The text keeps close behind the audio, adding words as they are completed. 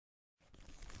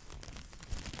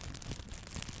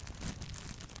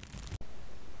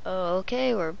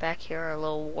Okay, we're back here in our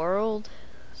little world.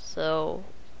 So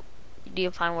you need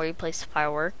to find where you place the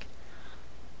firework,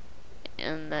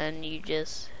 and then you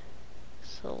just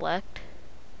select,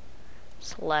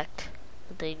 but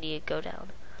then you need to go down,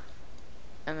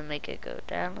 and then make it go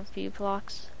down a few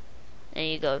blocks, and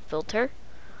you go filter,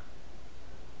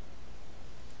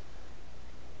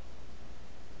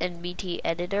 NBT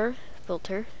editor,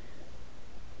 filter,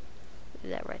 do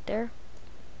that right there,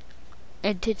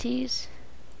 entities,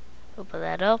 open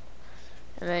that up,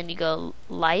 and then you go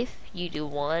life, you do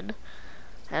 1, and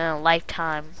then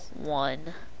lifetime 1.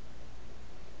 There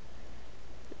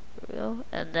we go.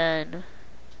 And then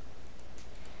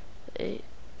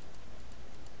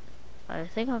I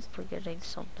think I'm forgetting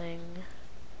something.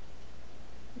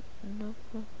 No.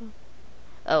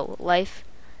 Oh, life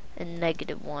and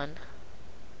 -1.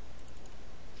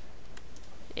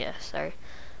 Yeah, sorry.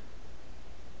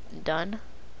 Done.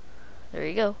 There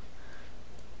you go.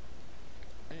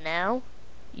 Now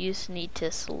you just need to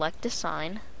select a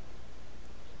sign.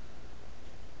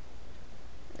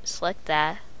 Select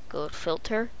that. Go to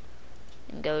filter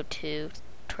and go to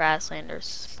Traslander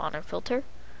spawner filter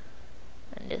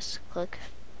and just click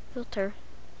filter.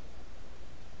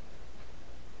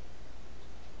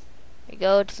 There you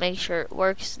go. To make sure it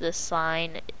works, the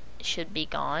sign should be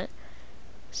gone.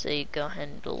 So you go ahead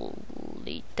and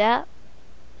delete that.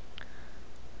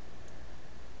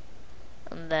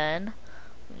 And then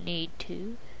we need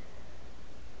to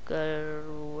go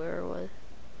to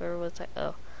where was I?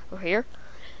 Oh, over here.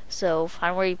 So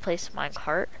find where you place the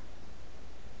minecart.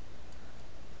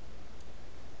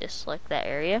 Just select that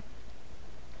area.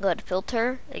 Go to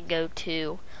filter and go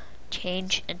to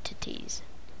change entities.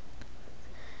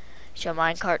 Show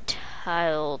minecart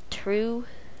tile true.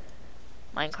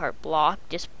 Minecart block.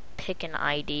 Just pick an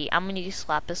ID. I'm gonna use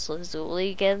lapis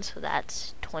lazuli again, so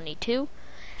that's 22.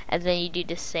 And then you do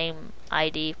the same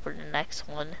ID for the next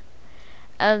one.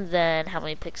 And then how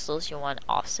many pixels you want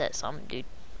offset. So I'm gonna do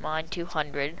mine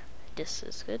 200. This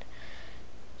is good.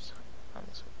 So,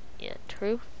 yeah,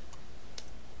 true.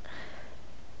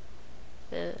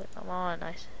 Come on,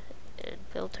 nice.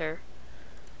 Filter.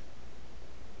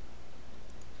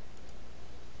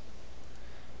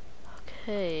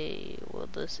 Okay, will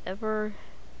this ever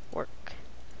work?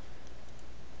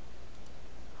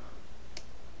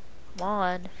 Come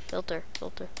on, filter.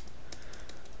 You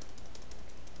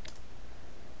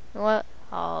know what?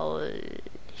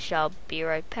 Shall be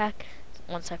right back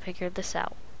once I figure this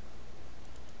out.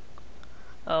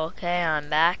 Okay, I'm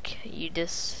back. You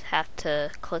just have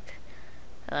to click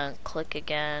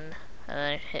again and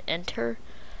then hit enter.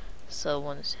 So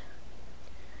once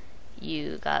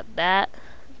you got that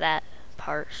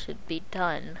part should be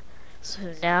done.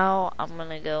 So now I'm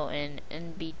gonna go in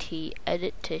NBT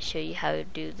edit to show you how to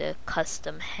do the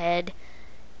custom head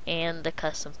and the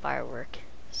custom firework.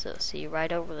 So see you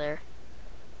right over there.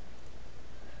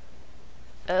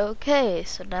 Okay,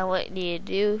 so now what you need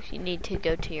to do, you need to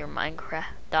go to your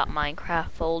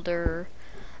Minecraft folder.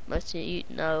 Most of you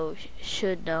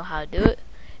should know how to do it.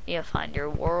 You have to find your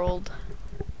world.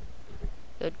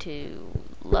 Go to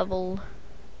level.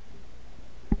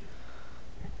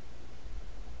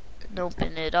 And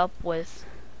open it up with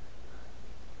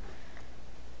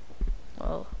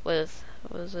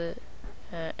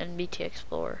NBT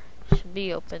Explorer. Should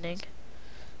be opening.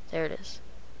 There it is.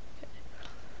 Okay.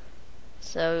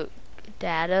 So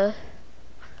data,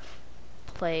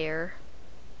 player,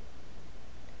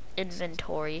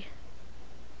 inventory.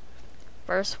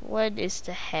 First one is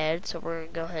the head, so we're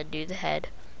gonna go ahead and do the head.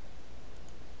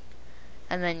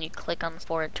 And then you click on the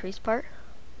 4 entries part.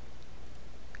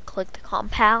 Click the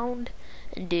compound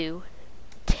and do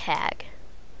tag.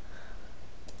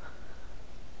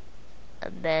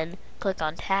 And then click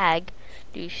on tag,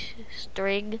 do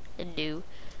string and do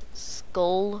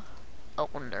skull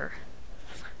owner.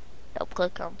 Now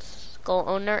click on skull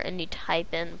owner and you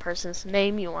type in the person's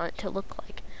name you want it to look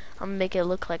like. I'm gonna make it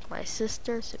look like my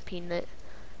sister, so peanut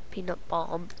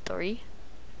bomb 3.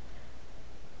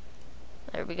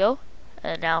 There we go.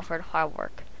 And now for the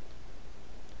firework.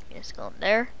 Just go in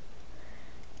there.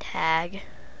 Tag.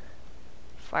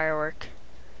 Firework.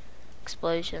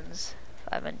 Explosions.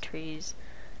 5 entries.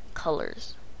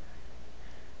 Colors.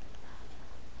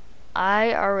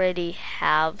 I already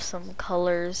have some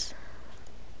colors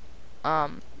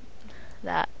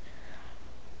that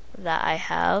I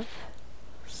have.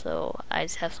 So I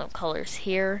just have some colors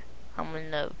here. I'm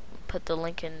gonna put the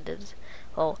link in this.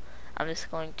 Well, I'm just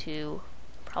going to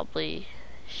probably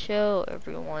show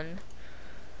everyone.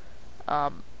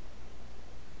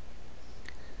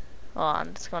 Well,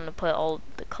 I'm just going to put all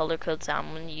the color codes that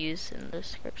I'm going to use in the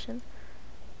description.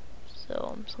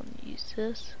 So I'm just going to use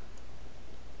this.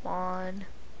 On.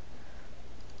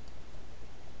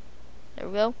 There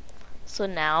we go. So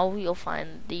now you'll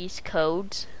find these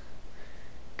codes.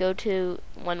 Go to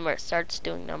when where it starts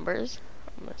doing numbers.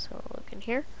 I'm just going to look in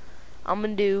here. I'm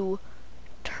going to do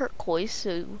turquoise.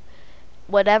 So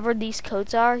whatever these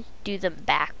codes are, do them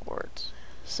backwards.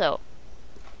 So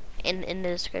in the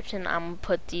description, I'm going to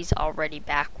put these already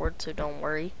backwards, so don't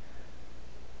worry.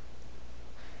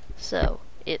 So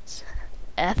it's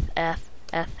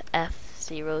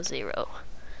FFFF00.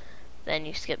 Then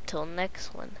you skip till the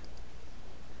next one.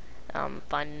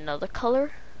 Find another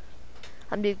color.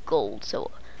 I'm doing gold,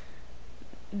 so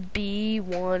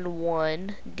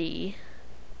B11D,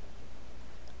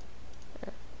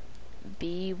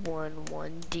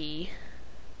 B11D,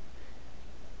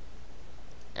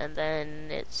 and then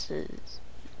it says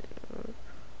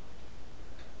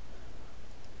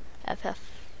FF.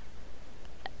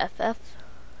 And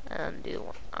I'm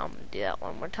gonna do that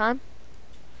one more time.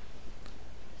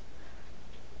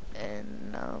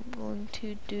 And I'm going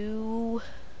to do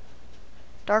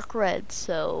dark red,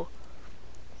 so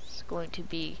it's going to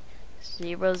be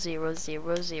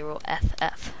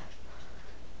 0000FF.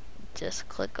 Just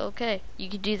click OK. You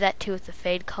can do that too with the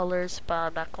fade colors, but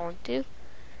I'm not going to.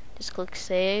 Just click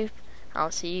save.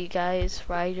 I'll see you guys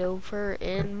right over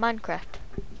in Minecraft.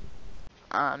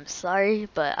 I'm sorry,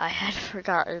 but I had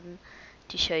forgotten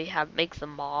to show you how to make the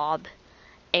mob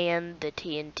and the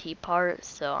TNT part,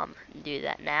 so I'm gonna do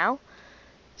that now.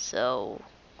 So,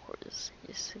 of course,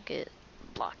 just get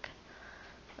block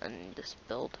and just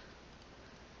build.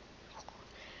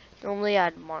 Normally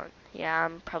I'd want, yeah,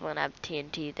 I'm probably gonna have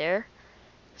TNT there.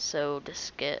 So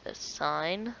just get a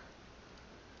sign.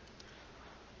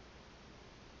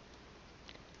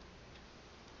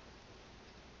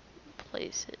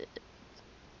 Place it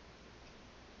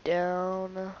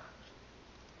down.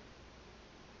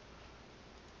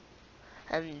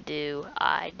 And do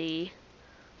ID.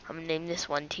 I'm gonna name this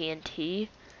one TNT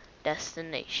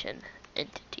destination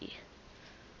entity.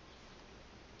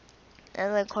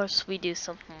 And then of course we do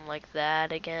something like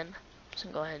that again. So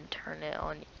go ahead and turn it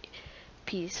on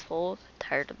peaceful.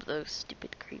 Tired of those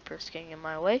stupid creepers getting in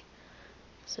my way.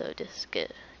 So just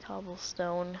get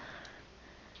cobblestone.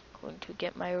 Going to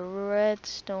get my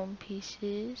redstone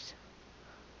pieces.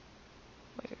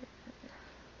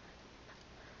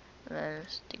 And then a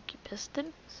stinky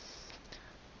piston.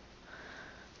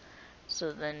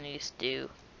 So then you just do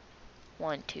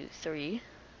 1, 2, 3.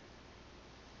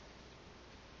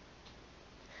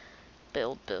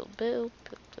 Build, build, build,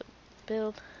 build, build,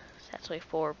 build. It's actually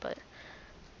 4, but.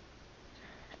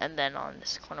 And then on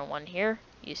this corner one here,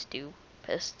 you just do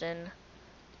piston,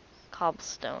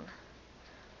 cobblestone.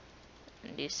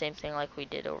 And do the same thing like we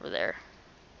did over there.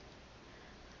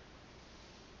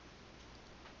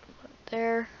 Put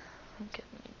there. Get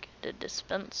a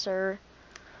dispenser.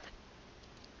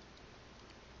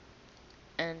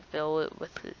 And fill it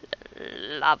with a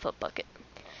lava bucket.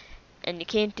 And you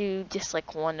can't do just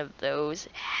like one of those.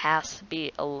 It has to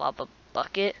be a lava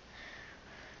bucket,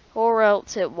 or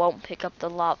else it won't pick up the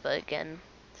lava again.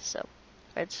 So,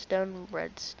 redstone,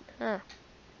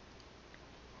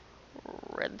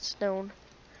 redstone,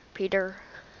 Peter.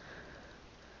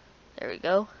 There we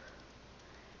go.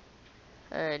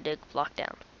 And dig block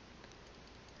down.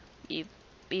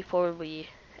 Before we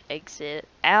exit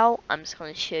out, I'm just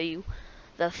going to show you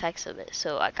the effects of it.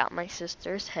 So I got my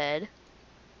sister's head.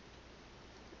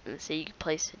 And so you can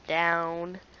place it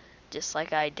down just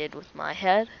like I did with my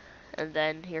head. And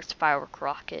then here's the firework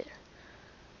rocket.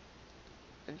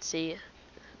 And see,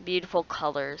 beautiful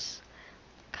colors.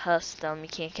 Custom, you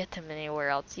can't get them anywhere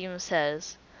else. It even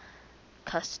says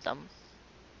custom.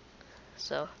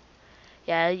 So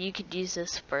yeah, you could use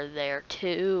this for there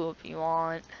too if you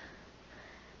want.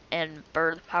 And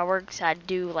bird fireworks, I'd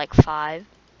do like 5.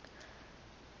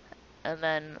 And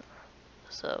then,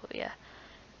 so yeah.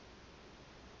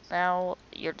 Now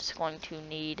you're just going to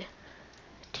need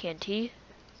TNT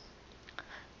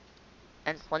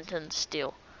and flint and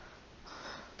steel.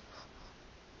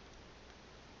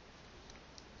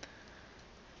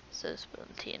 So just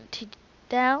put TNT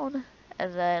down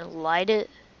and then light it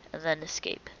and then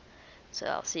escape. So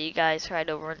I'll see you guys right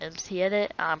over in MC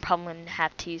Edit. I'm probably gonna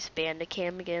have to use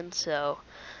Bandicam again, so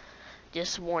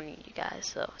just warning you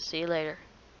guys. So see you later.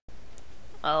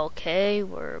 Okay,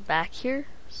 we're back here.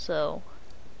 So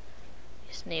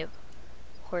just need, of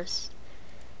course,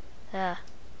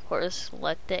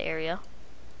 select the area.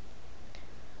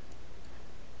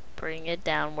 Bring it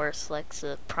down where it selects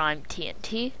the prime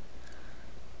TNT.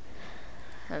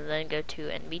 And then go to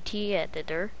NBT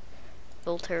editor,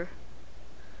 filter,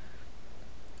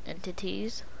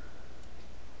 entities,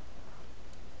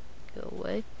 go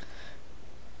away.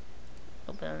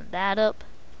 Open that up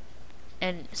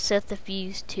and set the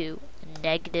fuse to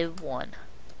 -1.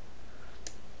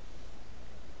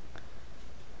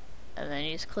 And then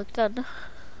you just click done.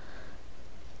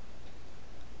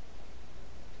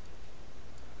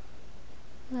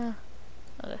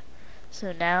 Okay.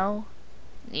 So now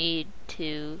need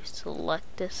to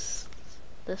select this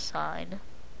sign.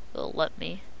 It'll let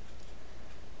me.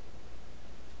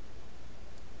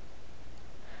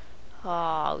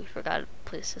 Ah, we forgot to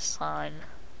place a sign.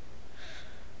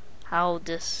 How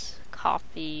just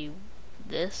copy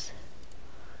this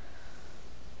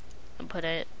and put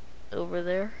it over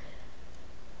there.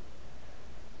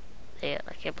 Yeah,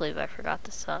 I can't believe I forgot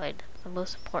the sign. The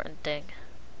most important thing.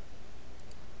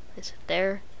 Place it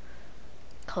there.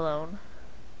 Clone.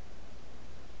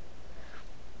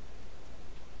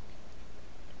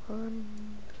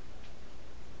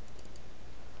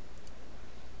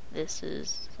 This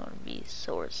is going to be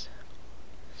source.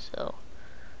 So,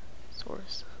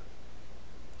 source.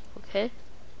 Okay.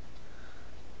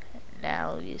 And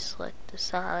now you select the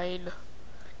sign.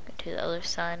 Go to the other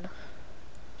sign.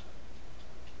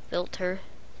 Filter.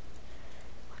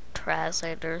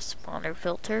 Translator spawner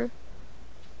filter.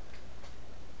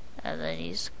 And then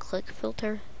you just click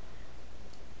filter.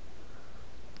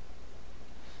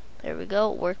 There we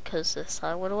go, it worked because the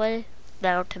sign went away.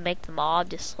 Now to make the mob,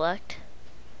 just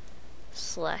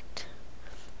select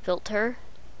filter,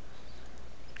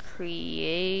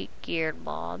 create geared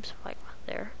mobs, right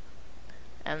there.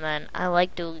 And then I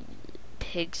like the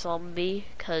pig zombie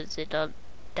because it doesn't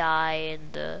die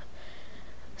in the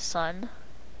sun.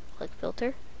 Click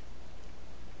filter.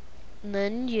 And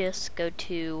then just go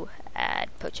to add,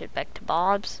 push it back to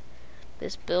mobs,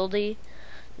 visibility.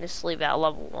 Just leave out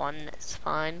level 1, that's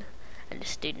fine. And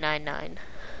just do 99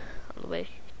 all the way.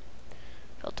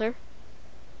 Filter.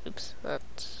 Oops,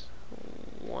 that's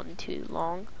one too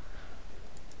long.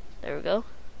 There we go.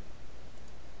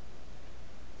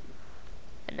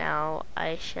 And now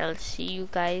I shall see you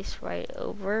guys right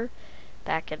over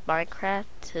back in Minecraft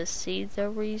to see the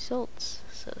results.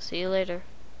 So see you later.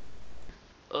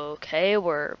 Okay,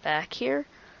 we're back here.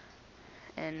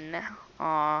 And now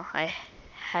I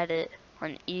had it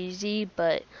on easy,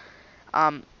 but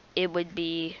it would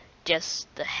be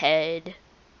just the head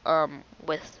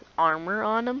with armor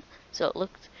on him, so it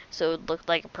looked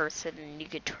like a person and you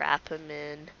could trap him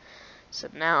in. So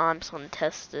now I'm just gonna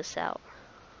test this out.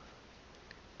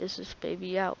 Is this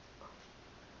baby out?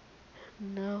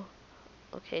 No.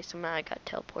 Okay, so now I got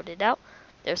teleported out.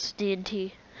 There's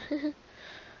TNT.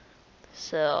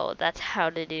 So that's how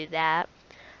to do that.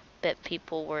 Bet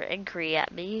people were angry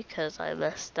at me because I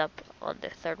messed up on the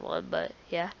third one, but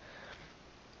yeah.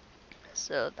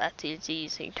 So that's easy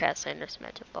using Translander's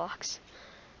magic box.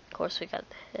 Of course we got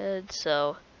the head,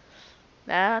 so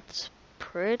that's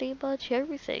pretty much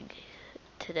everything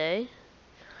today.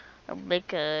 I'll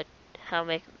make how to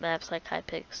make maps like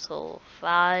Hypixel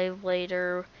 5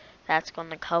 later. That's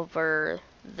gonna cover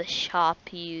the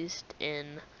shop used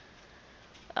in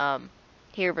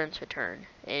Herobrine's Return.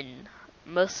 In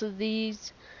most of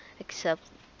these, except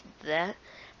that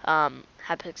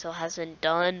Hypixel hasn't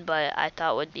done, but I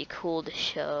thought would be cool to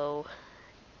show.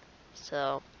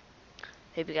 So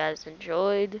hope you guys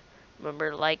enjoyed.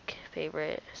 Remember, like,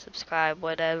 favorite, subscribe,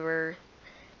 whatever.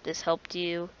 This helped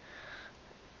you.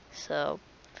 So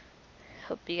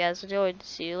hope you guys enjoyed.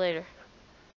 See you later.